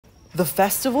The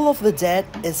Festival of the Dead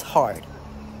is hard.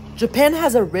 Japan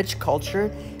has a rich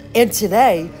culture, and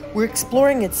today we're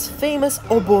exploring its famous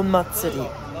Obon Matsuri,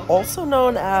 also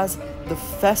known as the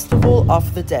Festival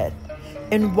of the Dead,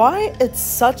 and why it's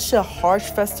such a harsh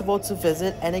festival to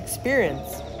visit and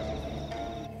experience.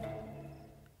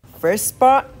 First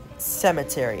spot,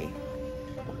 cemetery.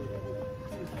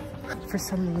 For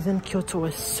some reason, Kyoto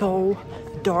is so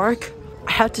dark.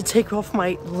 I had to take off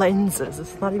my lenses.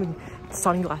 It's not even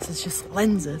sunglasses, just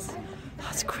lenses.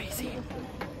 That's crazy.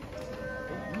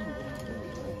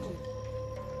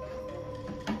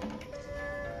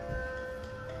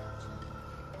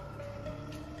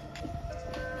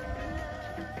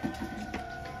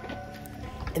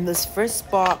 In this first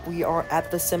spot, we are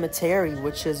at the cemetery,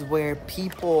 which is where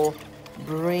people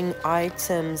bring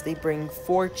items, they bring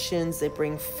fortunes, they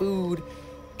bring food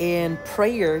and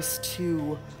prayers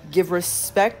to give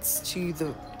respects to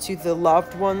the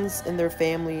loved ones and their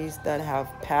families that have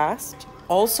passed.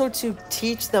 Also to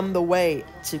teach them the way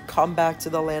to come back to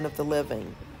the land of the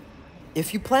living.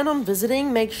 If you plan on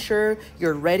visiting, make sure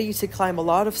you're ready to climb a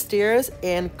lot of stairs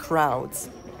and crowds.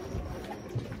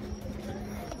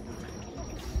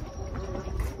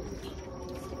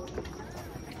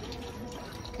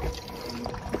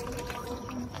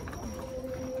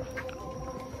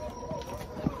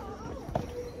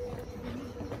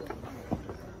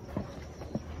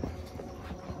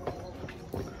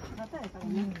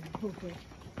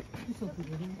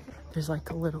 There's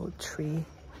like a little tree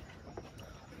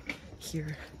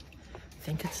here. I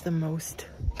think it's the most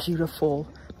beautiful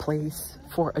place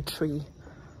for a tree.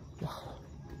 Wow,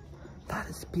 that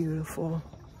is beautiful.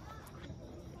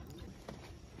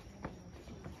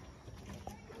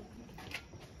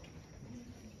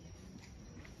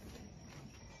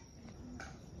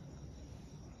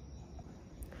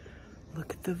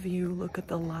 Look at the view, look at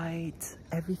the light.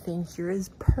 Everything here is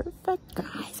perfect,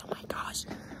 guys. Oh my gosh.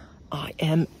 I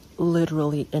am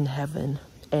literally in heaven,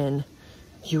 and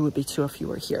you would be too if you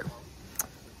were here.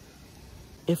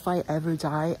 If I ever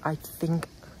die,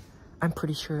 I'm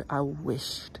pretty sure I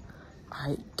wished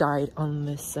I died on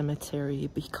this cemetery,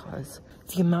 because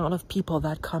the amount of people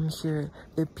that come here,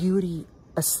 the beauty,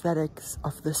 aesthetics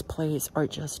of this place are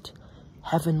just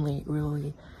heavenly,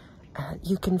 really. And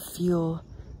you can feel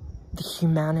the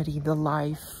humanity, the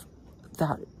life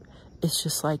that is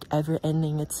just like ever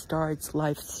ending. It starts,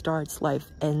 life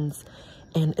ends,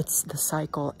 and it's the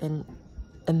cycle. And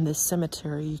in this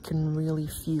cemetery, you can really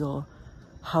feel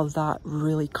how that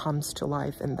really comes to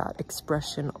life, and that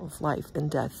expression of life and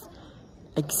death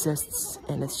exists,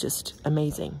 and it's just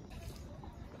amazing.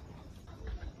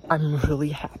 I'm really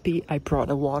happy I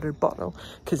brought a water bottle,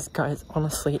 because guys,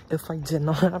 honestly, if I did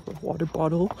not have a water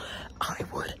bottle, I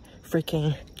would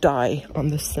freaking die on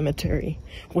this cemetery,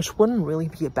 which wouldn't really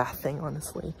be a bad thing,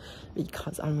 honestly,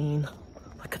 because I mean,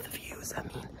 look at the views. I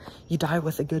mean, you die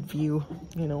with a good view,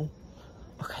 you know.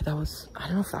 Okay, that was, I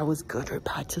don't know if that was good or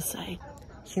bad to say.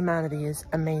 Humanity is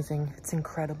amazing. It's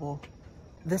incredible.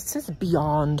 This is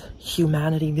beyond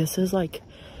humanity. This is like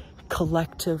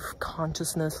collective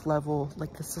consciousness level.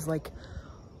 Like, this is like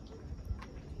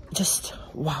just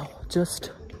wow,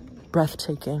 just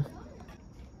breathtaking.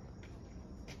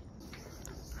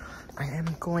 I am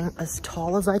going as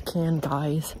tall as I can,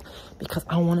 guys, because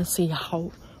I want to see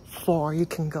how far you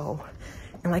can go.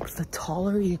 And like, the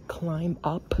taller you climb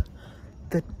up,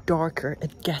 the darker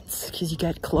it gets, because you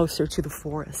get closer to the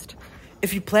forest.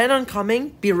 If you plan on coming,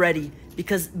 be ready,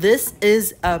 because this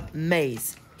is a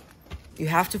maze. You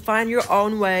have to find your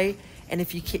own way, and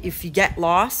if you get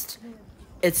lost,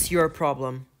 it's your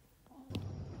problem.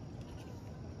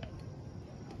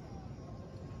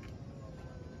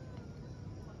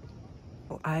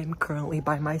 I'm currently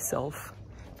by myself.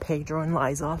 Pedro and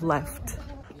Liza left.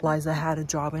 Liza had a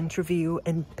job interview,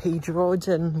 and Pedro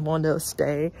didn't want to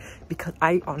stay, because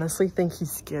I honestly think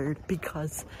he's scared,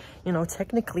 because, you know,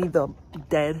 technically the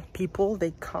dead people,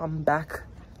 they come back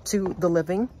to the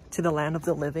living, to the land of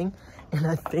the living, and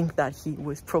I think that he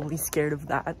was probably scared of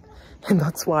that, and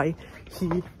that's why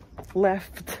he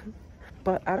left.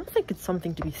 But I don't think it's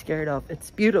something to be scared of. It's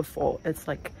beautiful. It's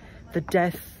like the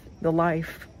death, the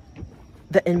life,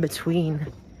 the in-between.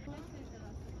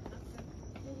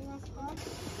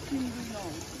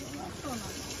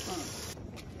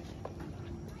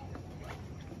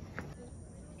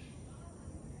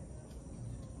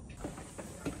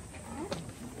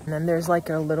 And then there's like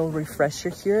a little refresher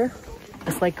here.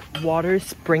 It's like water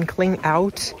sprinkling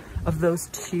out of those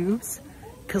tubes,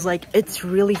 because like it's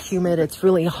really humid, it's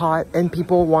really hot, and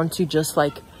people want to just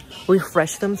like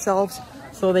refresh themselves.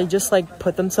 So they just like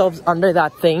put themselves under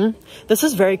that thing. This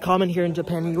is very common here in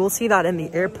Japan. You will see that in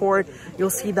the airport.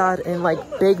 You'll see that in like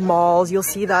big malls. You'll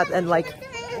see that in like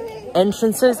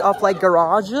entrances of like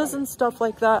garages and stuff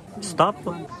like that. Stop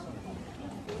them.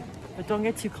 But don't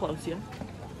get too close, yeah?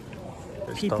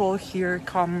 People here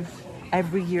come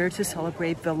every year to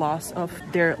celebrate the loss of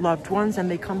their loved ones,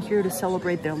 and they come here to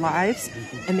celebrate their lives,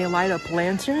 and they light up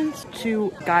lanterns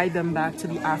to guide them back to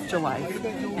the afterlife.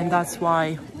 And that's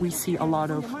why we see a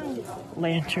lot of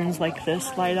lanterns like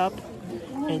this light up.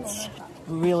 It's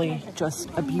really just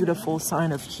a beautiful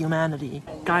sign of humanity,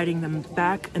 guiding them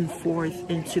back and forth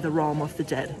into the realm of the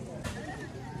dead.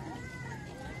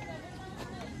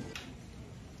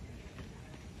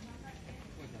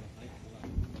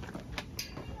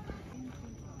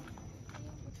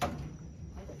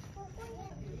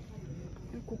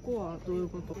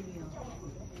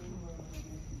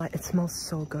 It smells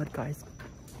so good, guys.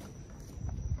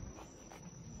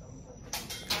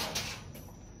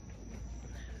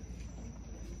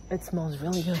 It smells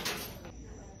really good.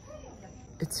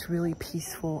 It's really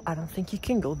peaceful. I don't think you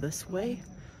can go this way.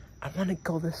 I want to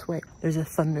go this way. There's a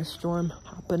thunderstorm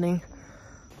happening.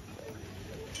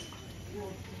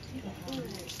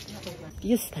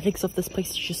 The aesthetics of this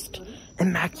place is just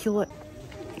immaculate.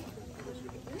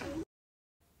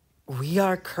 We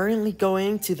are currently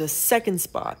going to the second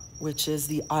spot, which is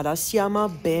the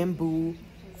Arashiyama Bamboo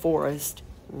Forest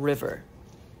River.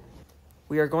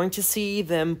 We are going to see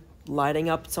them lighting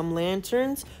up some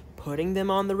lanterns, putting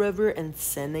them on the river, and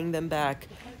sending them back,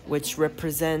 which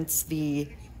represents the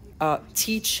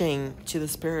teaching to the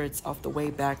spirits of the way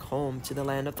back home to the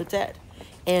land of the dead.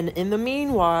 And in the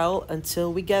meanwhile,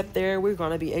 until we get there, we're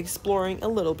going to be exploring a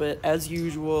little bit as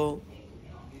usual.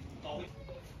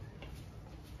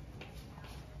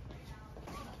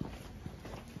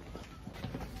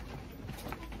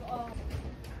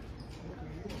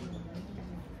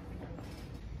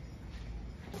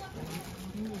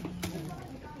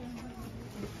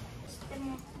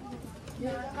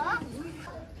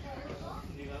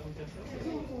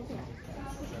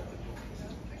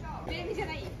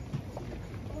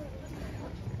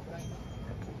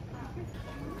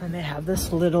 And they have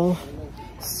this little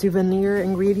souvenir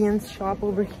ingredients shop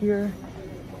over here.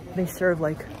 They serve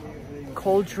like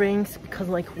cold drinks because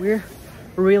like we're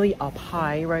really up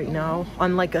high right now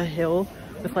on like a hill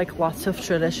with like lots of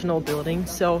traditional buildings.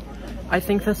 So I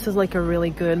think this is like a really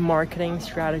good marketing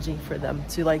strategy for them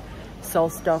to like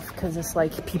sell stuff, because it's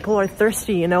like people are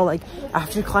thirsty, you know, like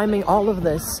after climbing all of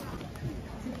this.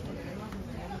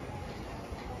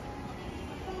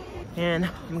 And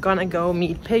I'm gonna go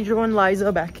meet Pedro and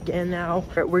Liza back again now.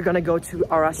 We're gonna go to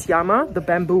Arashiyama, the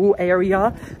bamboo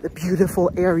area, the beautiful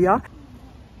area.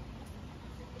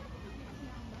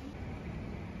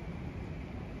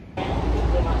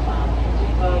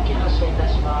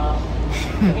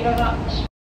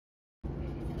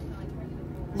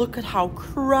 Look at how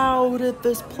crowded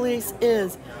this place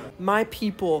is. My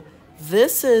people,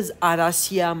 this is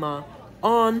Arashiyama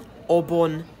on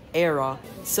Obon era.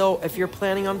 So if you're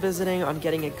planning on visiting, on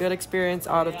getting a good experience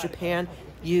out of Japan,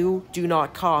 you do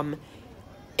not come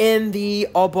in the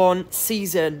Obon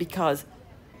season, because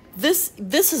this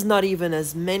is not even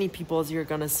as many people as you're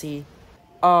gonna see.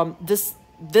 This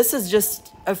is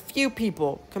just a few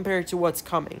people compared to what's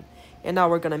coming. And now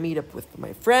we're gonna meet up with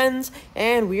my friends,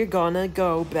 and we're gonna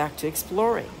go back to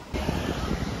exploring.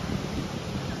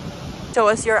 Show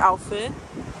us your outfit.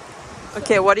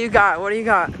 Okay, what do you got? What do you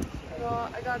got? Well,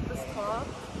 I got this top,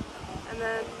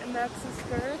 and that's the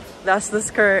skirt. That's the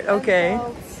skirt, okay.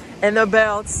 And the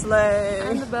belts, slay.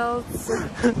 And the belts.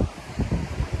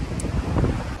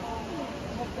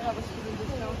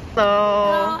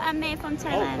 Hello, I'm May from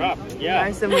Thailand. Oh, crap. Yeah.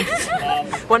 Nice to meet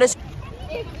you. Wanna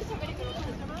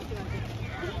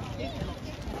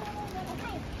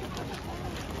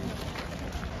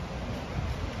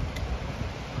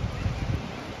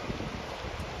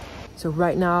So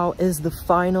right now is the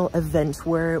final event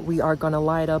where we are gonna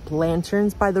light up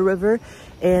lanterns by the river,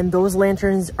 and those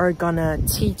lanterns are gonna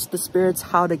teach the spirits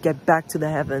how to get back to the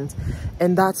heavens.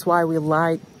 And that's why we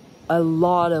light a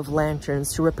lot of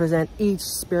lanterns, to represent each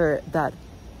spirit that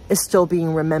is still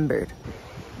being remembered.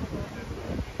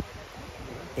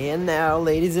 And now,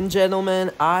 ladies and gentlemen,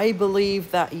 I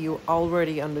believe that you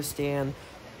already understand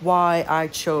why I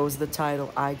chose the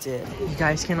title I did. You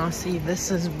guys cannot see, this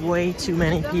is way too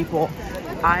many people.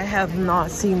 I have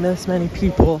not seen this many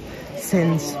people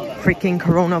since freaking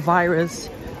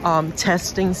coronavirus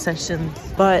testing sessions.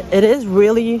 But it is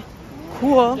really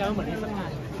cool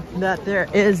that there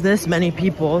is this many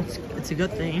people. It's a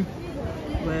good thing.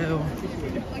 Wow.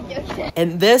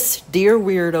 And this, dear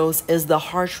weirdos, is the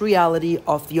harsh reality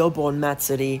of the Obon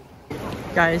Matsuri.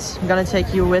 Guys, I'm gonna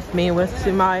take you with me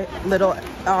to my little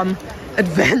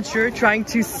adventure, trying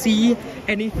to see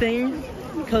anything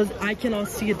because I cannot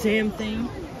see a damn thing.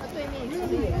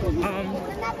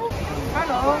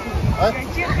 Hello.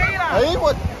 哎，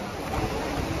我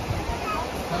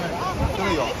真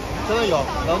的有，真的有，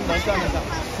能上得上，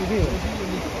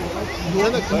真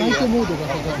的可以。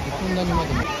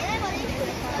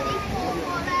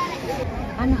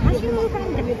橋の上から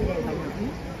見てみてくれるかな。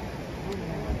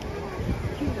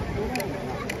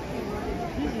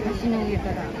橋の上か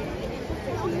ら。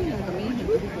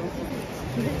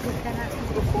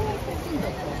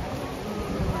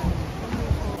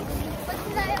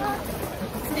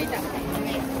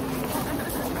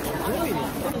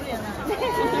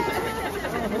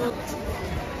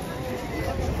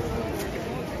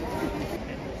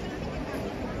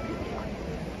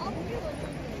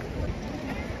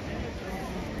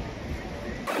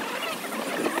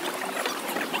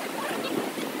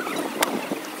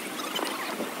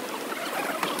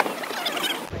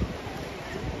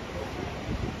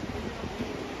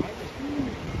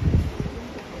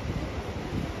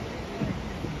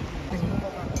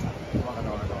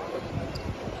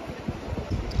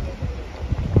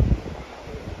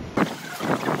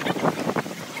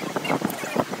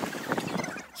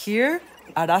Here,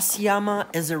 Arashiyama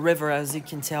is a river, as you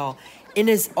can tell, and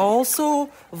is also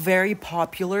very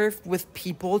popular with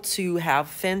people to have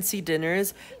fancy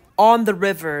dinners on the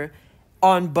river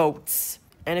on boats.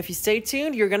 And if you stay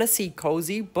tuned, you're gonna see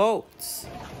cozy boats.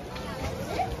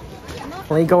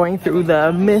 We're going through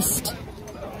the mist.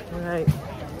 All right,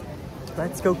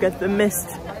 let's go get the mist.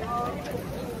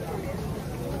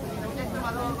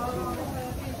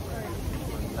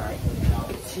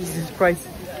 Jesus Christ.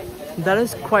 That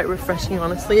is quite refreshing,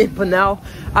 honestly, but now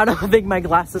I don't think my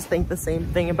glasses think the same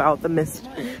thing about the mist.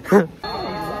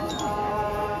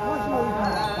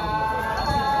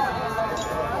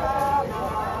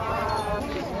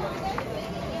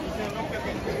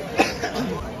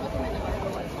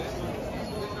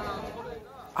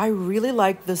 I really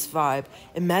like this vibe.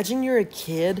 Imagine you're a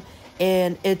kid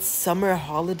and it's summer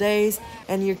holidays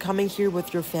and you're coming here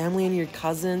with your family and your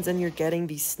cousins and you're getting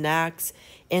these snacks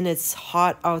and it's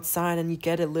hot outside and you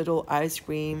get a little ice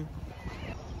cream.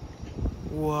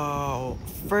 Whoa,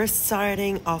 first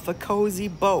sighting of a cozy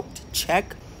boat.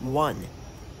 Check 1.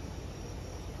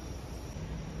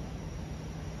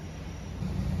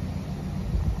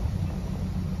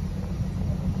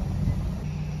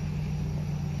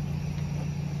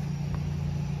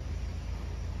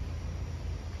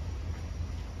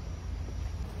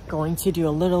 Going to do a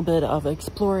little bit of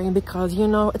exploring because, you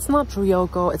know, it's not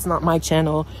Ryoko, it's not my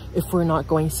channel if we're not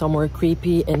going somewhere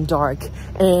creepy and dark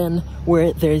and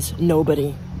where there's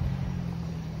nobody.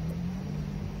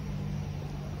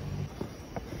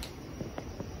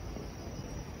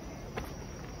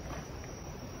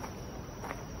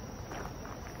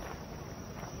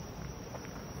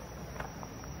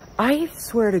 I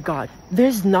swear to God,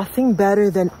 there's nothing better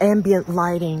than ambient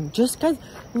lighting. Just guys,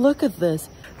 look at this.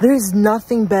 There's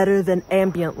nothing better than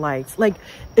ambient lights. Like,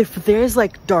 if there's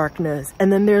like darkness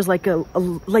and then there's like a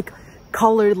like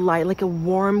colored light, like a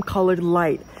warm colored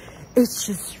light, it's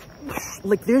just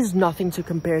like there's nothing to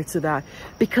compare to that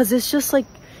because it's just like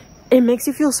it makes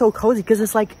you feel so cozy because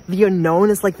it's like the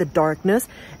unknown is like the darkness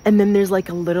and then there's like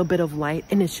a little bit of light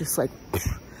and it's just like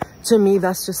to me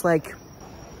that's just like,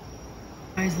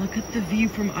 guys, look at the view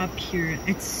from up here.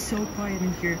 It's so quiet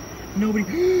in here.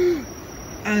 Nobody.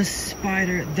 A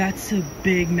spider. That's a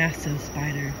big, massive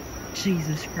spider.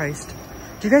 Jesus Christ.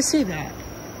 Do you guys see that?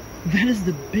 That is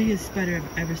the biggest spider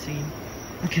I've ever seen.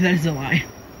 Okay, that is a lie.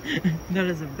 That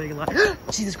is a big lie.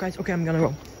 Jesus Christ. Okay, I'm gonna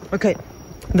go. Okay.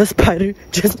 The spider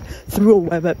just threw a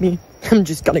web at me. I'm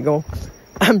just gonna go.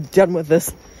 I'm done with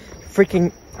this.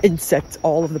 Freaking insects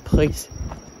all over the place.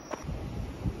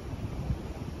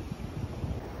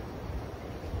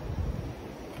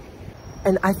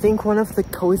 And I think one of the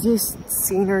coziest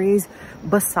sceneries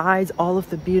besides all of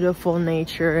the beautiful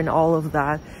nature and all of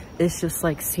that is just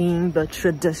like seeing the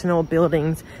traditional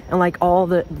buildings and like all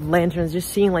the lanterns,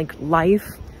 just seeing like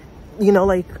life, you know,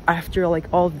 like after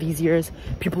like all these years,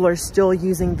 people are still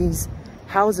using these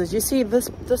houses. You see this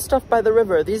stuff by the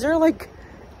river. These are like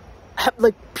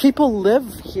people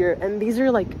live here and these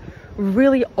are like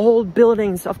really old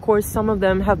buildings. Of course, some of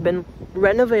them have been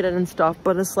renovated and stuff,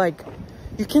 but it's like,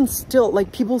 you can still,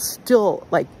 like, people still,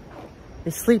 like,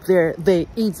 they sleep there, they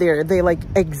eat there, they, like,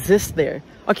 exist there.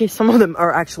 Okay, some of them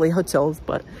are actually hotels,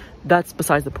 but that's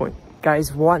besides the point.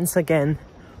 Guys, once again,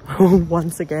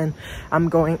 Once again, I'm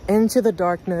going into the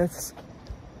darkness,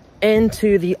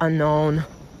 into the unknown.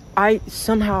 I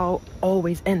somehow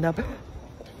always end up,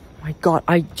 my god,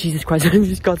 Jesus Christ, I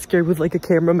just got scared with like a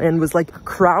cameraman was like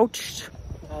crouched.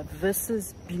 Wow, this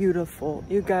is beautiful,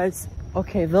 you guys.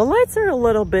 Okay, the lights are a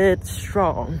little bit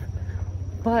strong,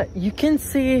 but you can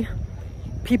see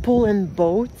people in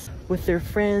boats with their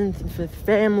friends, with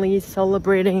families,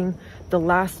 celebrating the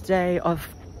last day of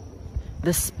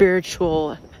the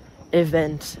spiritual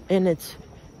event, and it's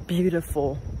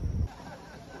beautiful.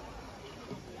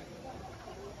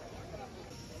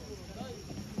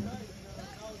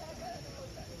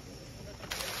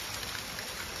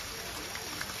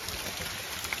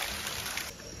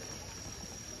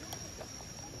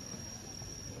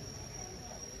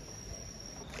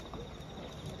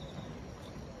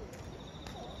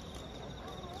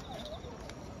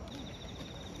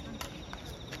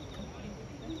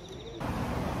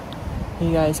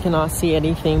 You guys cannot see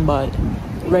anything, but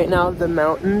right now the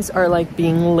mountains are like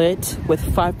being lit with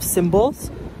 5 symbols,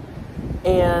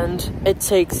 and it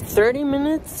takes 30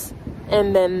 minutes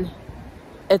and then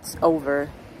it's over,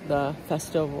 the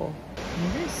festival.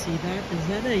 You guys see that? Is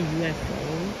that a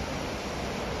UFO?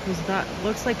 Because that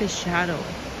looks like a shadow.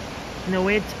 And the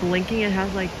way it's blinking, it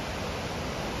has like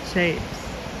shapes.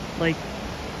 Like,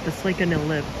 it's like an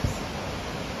ellipse.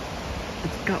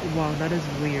 It's got, wow, that is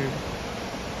weird.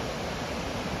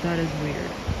 That is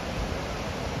weird.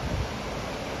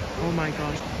 Oh my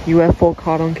gosh. UFO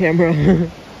caught on camera.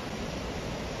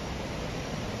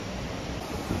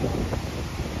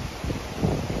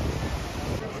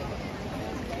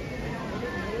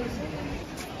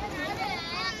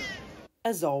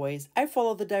 As always, I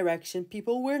follow the direction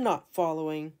people were not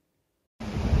following.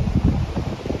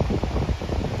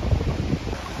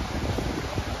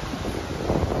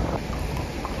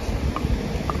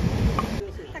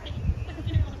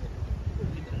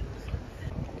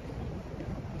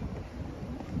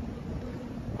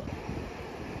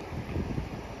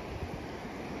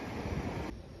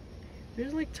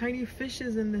 There's like tiny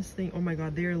fishes in this thing. Oh my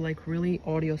god, they're like really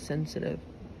audio sensitive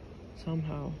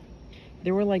somehow.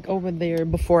 They were like over there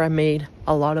before I made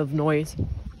a lot of noise.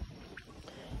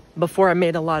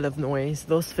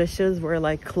 Those fishes were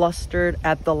like clustered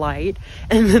at the light,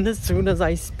 and then as soon as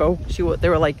I spoke, they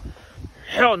were like,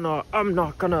 hell no, I'm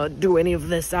not gonna do any of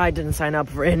this. I didn't sign up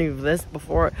for any of this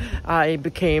before I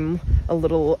became a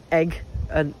little egg,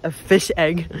 a fish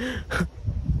egg.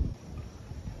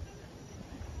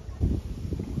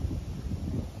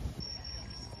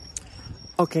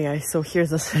 Okay guys, so here's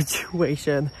the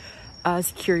situation.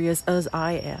 As curious as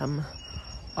I am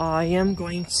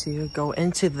going to go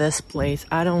into this place.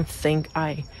 I don't think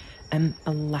I am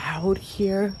allowed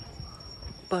here,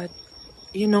 but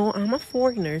you know, I'm a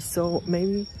foreigner, so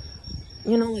maybe,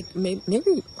 you know, like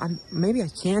maybe I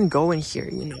can go in here,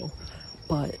 you know,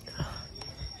 but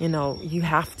you know, you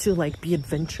have to like be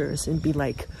adventurous and be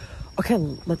like, okay,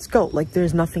 let's go. Like,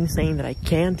 there's nothing saying that I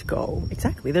can't go.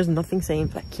 Exactly, there's nothing saying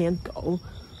that I can't go.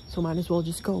 So might as well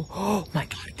just go. Oh my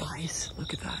god, guys,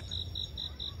 look at that.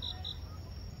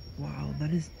 Wow, that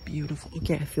is beautiful.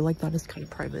 Okay, I feel like that is kind of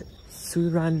private.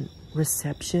 Suran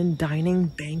reception, dining,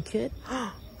 banquet.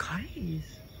 Guys.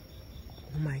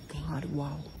 Oh my god,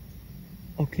 wow.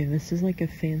 Okay, this is like a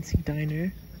fancy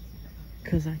diner.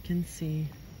 Because I can see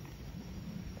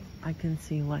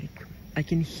like, I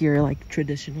can hear like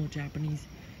traditional Japanese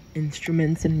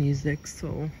instruments and music,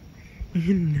 so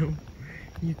you know,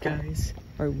 you guys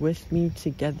are with me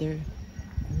together.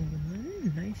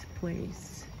 Nice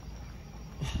place.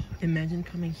 Oh, imagine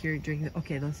coming here during the,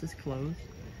 okay, this is closed,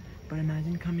 but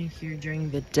imagine coming here during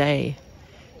the day.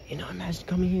 You know, imagine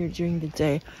coming here during the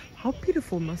day. How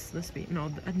beautiful must this be?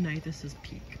 No, at night this is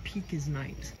peak. Peak is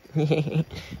night.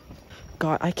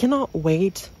 God, I cannot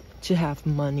wait to have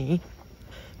money.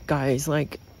 Guys,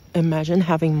 like, imagine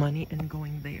having money and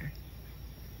going there.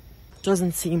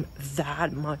 Doesn't seem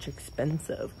that much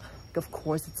expensive. Like, of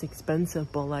course it's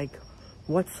expensive, but like,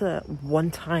 what's a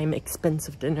one-time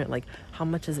expensive dinner? Like, how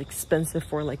much is expensive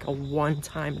for like a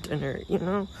one-time dinner, you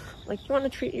know? Like, you want to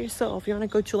treat yourself, you want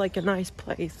to go to like a nice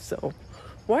place, so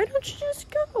why don't you just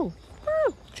go?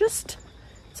 Oh, just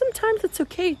sometimes it's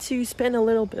okay to spend a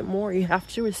little bit more. You have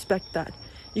to respect that.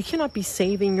 You cannot be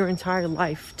saving your entire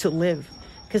life to live,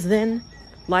 because then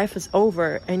life is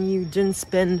over and you didn't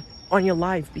spend on your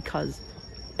life because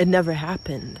it never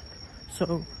happened.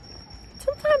 So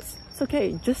sometimes it's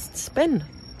okay, just spend.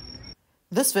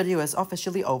 This video is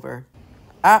officially over.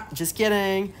 Just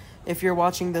kidding. If you're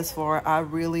watching this far, I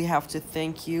really have to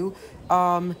thank you.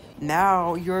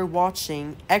 Now you're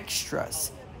watching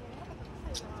extras.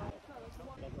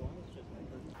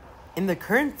 In the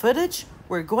current footage,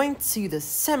 we're going to the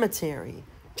cemetery.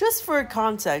 Just for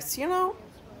context, you know?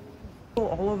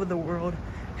 All over the world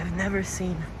have never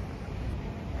seen.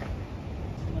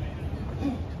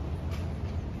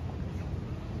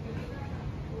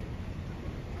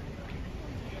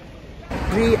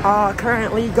 We are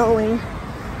currently going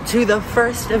to the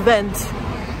first event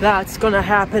that's gonna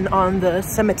happen on the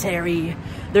cemetery.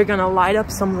 They're gonna light up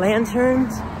some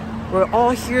lanterns. We're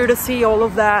all here to see all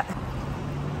of that.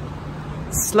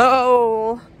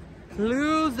 Slow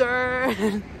loser.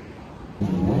 Yeah,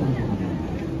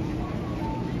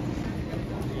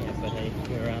 but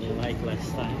we were on light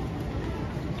last time.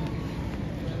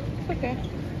 Okay.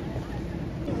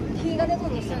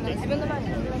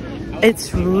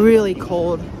 It's really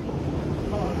cold.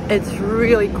 It's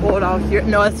really cold out here.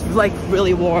 No, it's like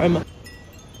really warm.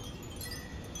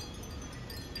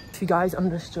 If you guys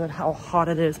understood how hot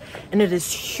it is, and it is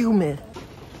humid.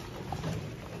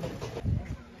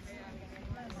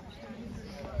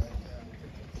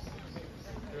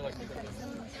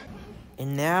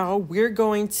 And now we're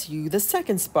going to the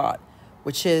second spot,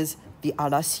 which is the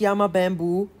Arashiyama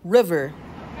Bamboo River.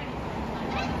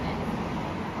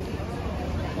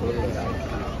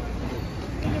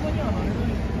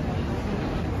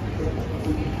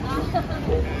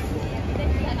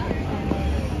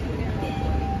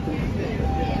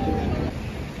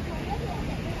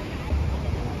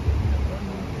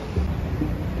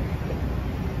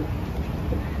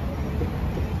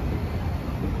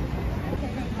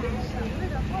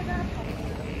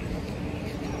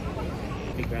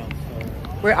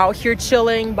 We're out here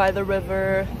chilling by the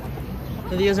river.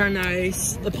 The views are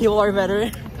nice. The people are better.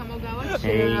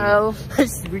 Hey.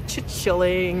 We're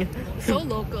chilling. So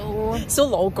local. So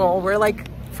local. We're like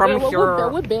from here.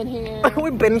 We've been here.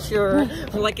 We've been here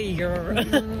for like a year.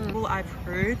 Well, I've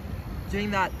heard doing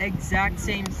that exact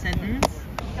same sentence.